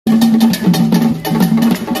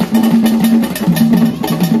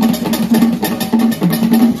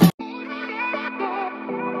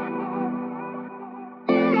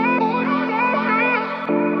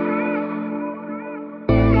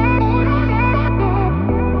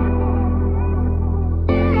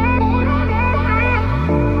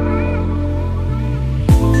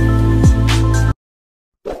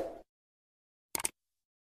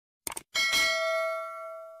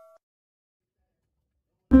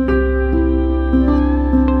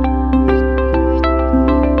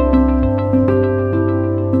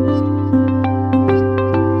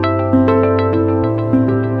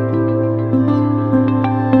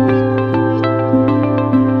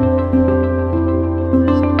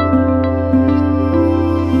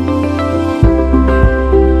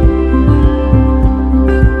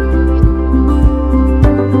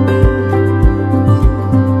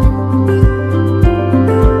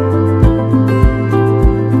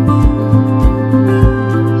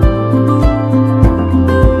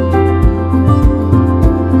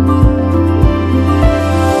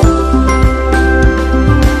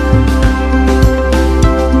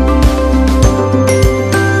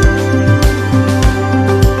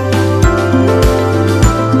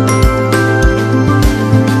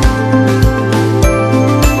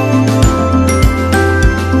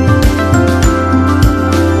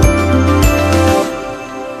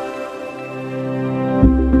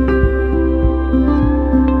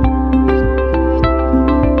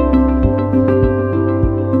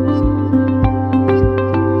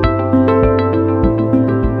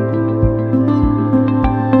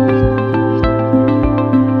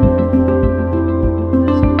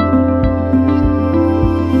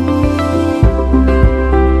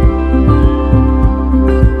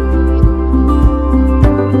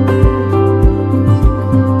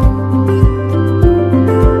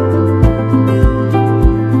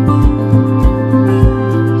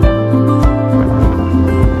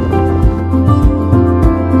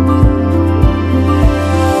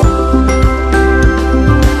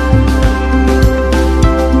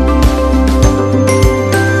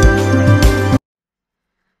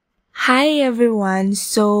everyone,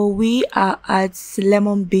 so we are at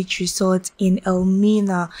Lemon Beach Resort in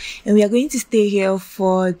Elmina and we are going to stay here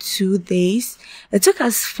for 2 days. It took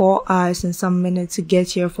us 4 hours and some minutes to get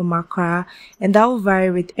here from Accra, and that will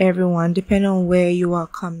vary with everyone depending on where you are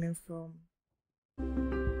coming from.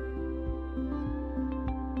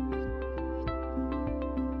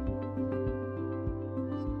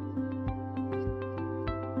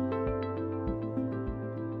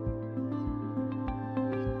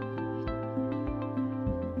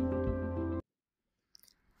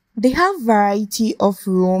 They have variety of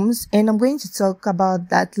rooms and I'm going to talk about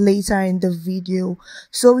that later in the video.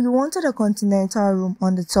 So we wanted a continental room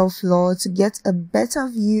on the top floor to get a better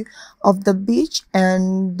view of the beach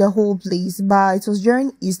and the whole place, but it was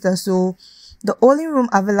during Easter, so the only room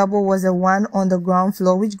available was a one on the ground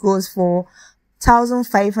floor, which goes for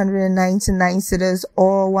 1,599 cedis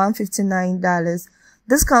or $159.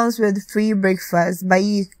 This comes with free breakfast, but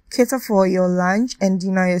you cater for your lunch and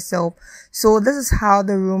dinner yourself. So this is how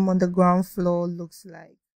the room on the ground floor looks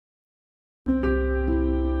like.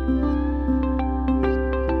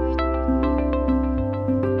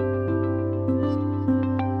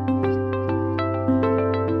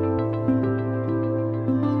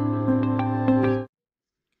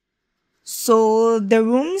 So the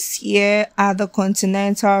rooms here are the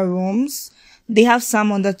continental rooms. They have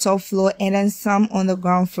some on the top floor and then some on the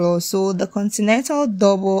ground floor. So the continental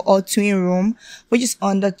double or twin room, which is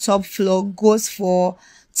on the top floor, goes for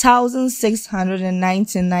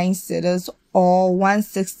 1,699 cedis or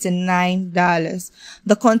 $169.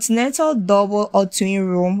 The continental double or twin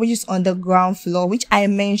room, which is on the ground floor, which I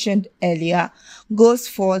mentioned earlier, goes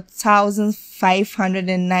for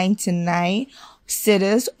 1,599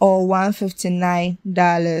 cedis or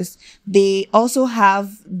 $159. They also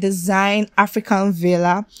have design African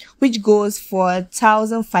villa, which goes for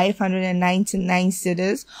 1,599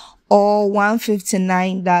 cedis or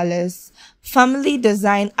 $159. Family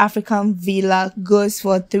design African villa goes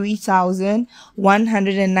for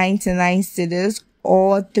 3,199 cedis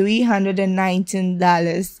or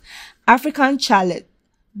 $319. African chalet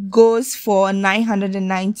goes for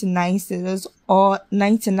 999 cedis or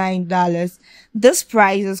 $99. These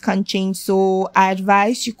prices can change, so I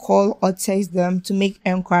advise you call or text them to make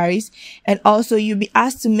enquiries, and also you'll be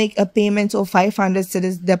asked to make a payment of 500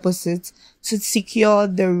 cedis deposit to secure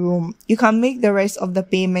the room. You can make the rest of the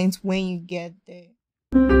payment when you get there.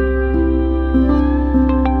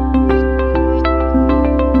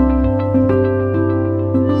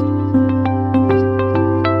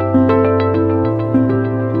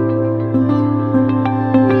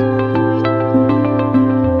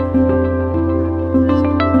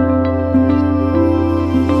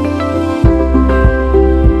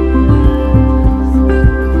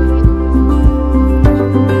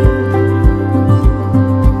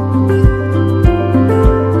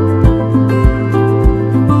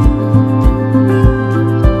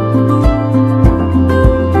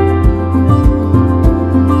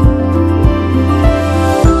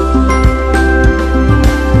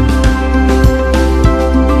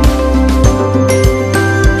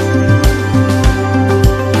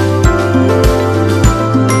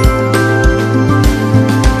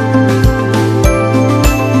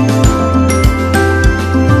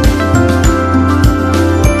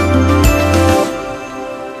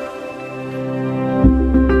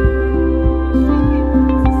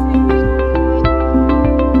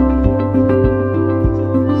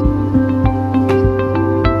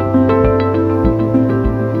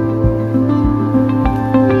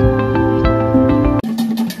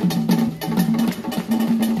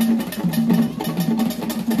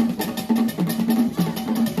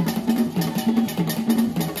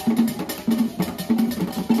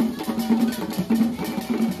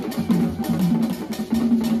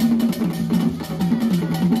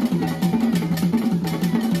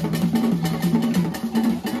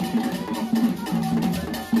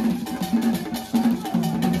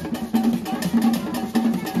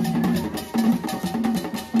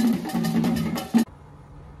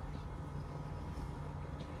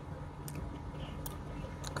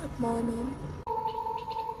 Morning.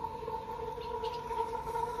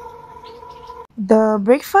 The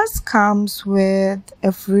breakfast comes with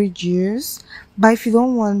a fruit juice, but if you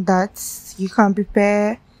don't want that, you can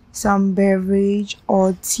prepare some beverage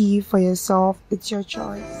or tea for yourself. It's your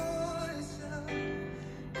choice.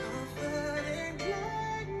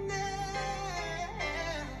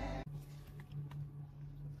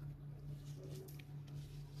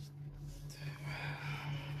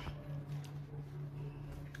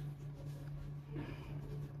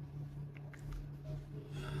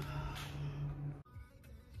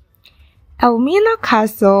 Elmina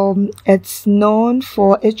Castle, it's known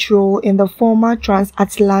for its role in the former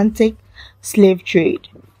transatlantic slave trade.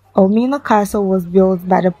 Elmina Castle was built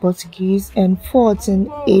by the Portuguese in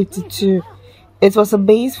 1482. It was a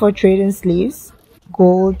base for trading slaves,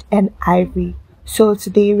 gold, and ivory. So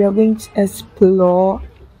today we are going to explore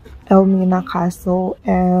Elmina Castle,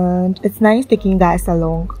 and it's nice taking guys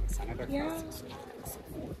along. Yeah.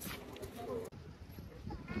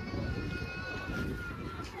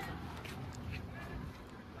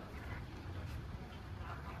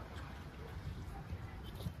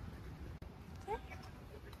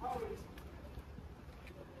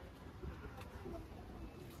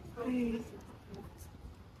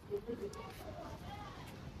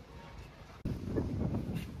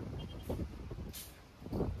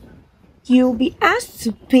 You'll be asked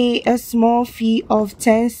to pay a small fee of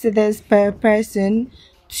 10 cedis per person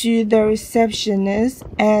to the receptionist,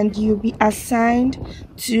 and you'll be assigned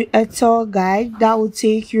to a tour guide that will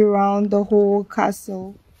take you around the whole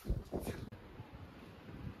castle.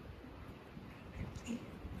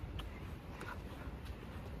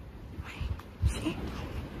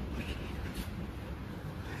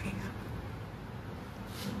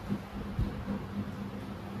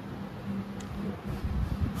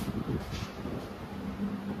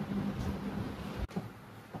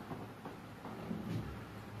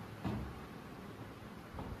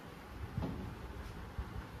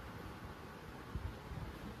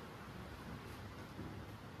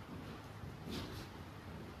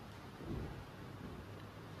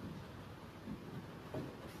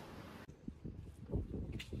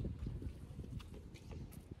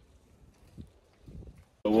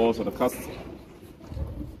 The walls of the castle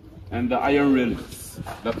and the iron railings.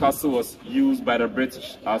 The castle was used by the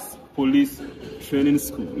British as police training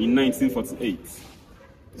school in 1948.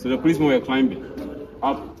 So the policemen were climbing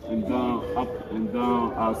up and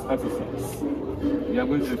down as exercise. We are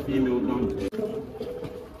going to the female dungeon.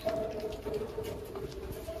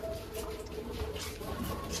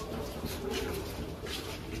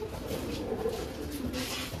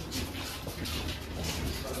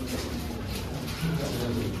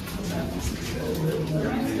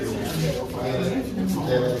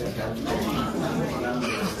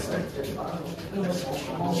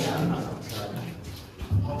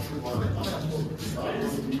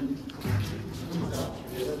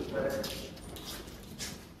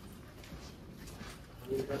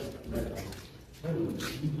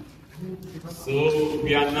 So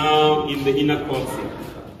we are now in the inner court.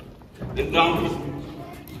 And down here,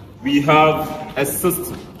 we have a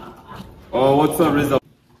system or water reservoir.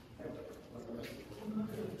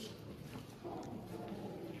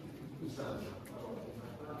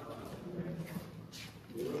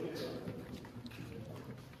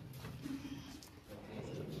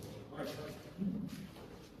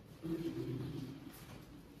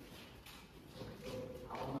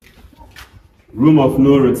 Room of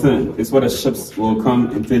no return is where the ships will come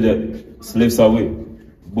and take the slaves away,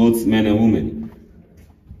 both men and women.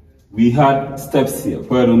 We had steps here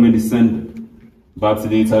where the women descended, but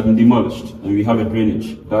today it has been demolished, and we have a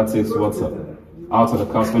drainage that takes water out of the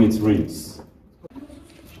castle when it rains.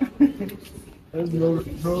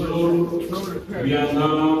 We are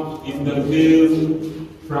now in the veil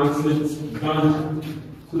transit down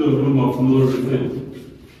to the room of no return.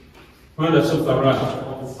 When the ships arrive,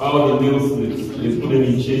 all the male slaves is put them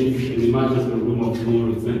in chains in the emergency room of no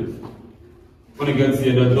return. When it gets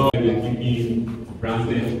here, the door will keep being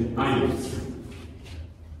branded irons.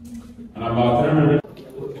 And about 10 minutes.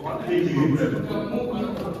 Thank you.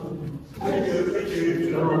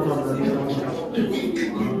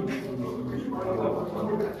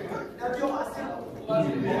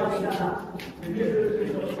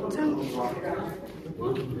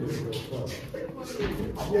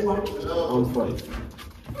 On 5.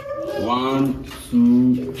 1,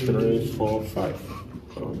 2, 3, 4, 5.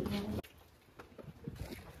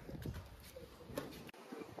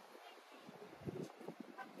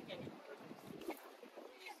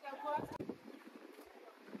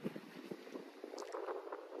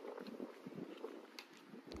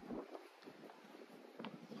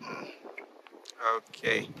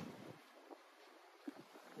 Okay.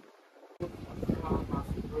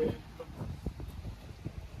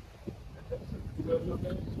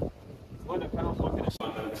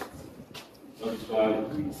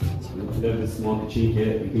 There's a small kitchen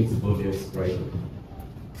here. You can suppose there's right.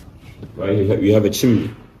 We have a chimney.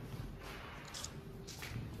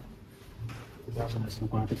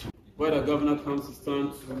 Where the governor comes to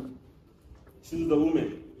stand to choose the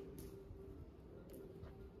woman.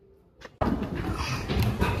 The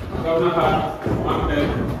governor had one bed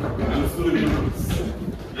and 2 rooms.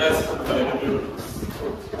 That's good.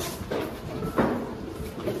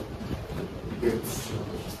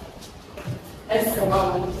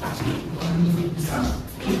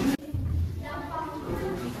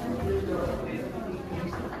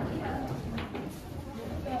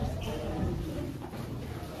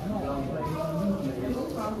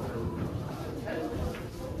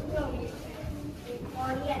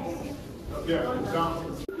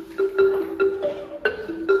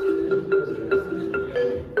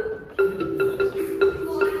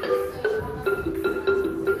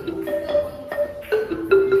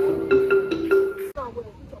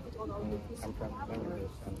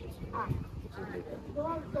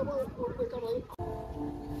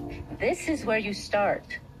 This is where you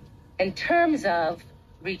start in terms of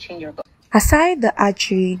reaching your goal. Aside the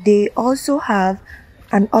archery, they also have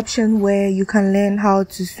an option where you can learn how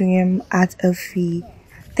to swim at a fee.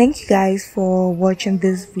 Thank you guys for watching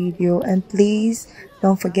this video, and please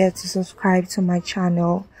don't forget to subscribe to my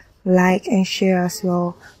channel, like and share as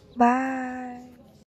well. Bye.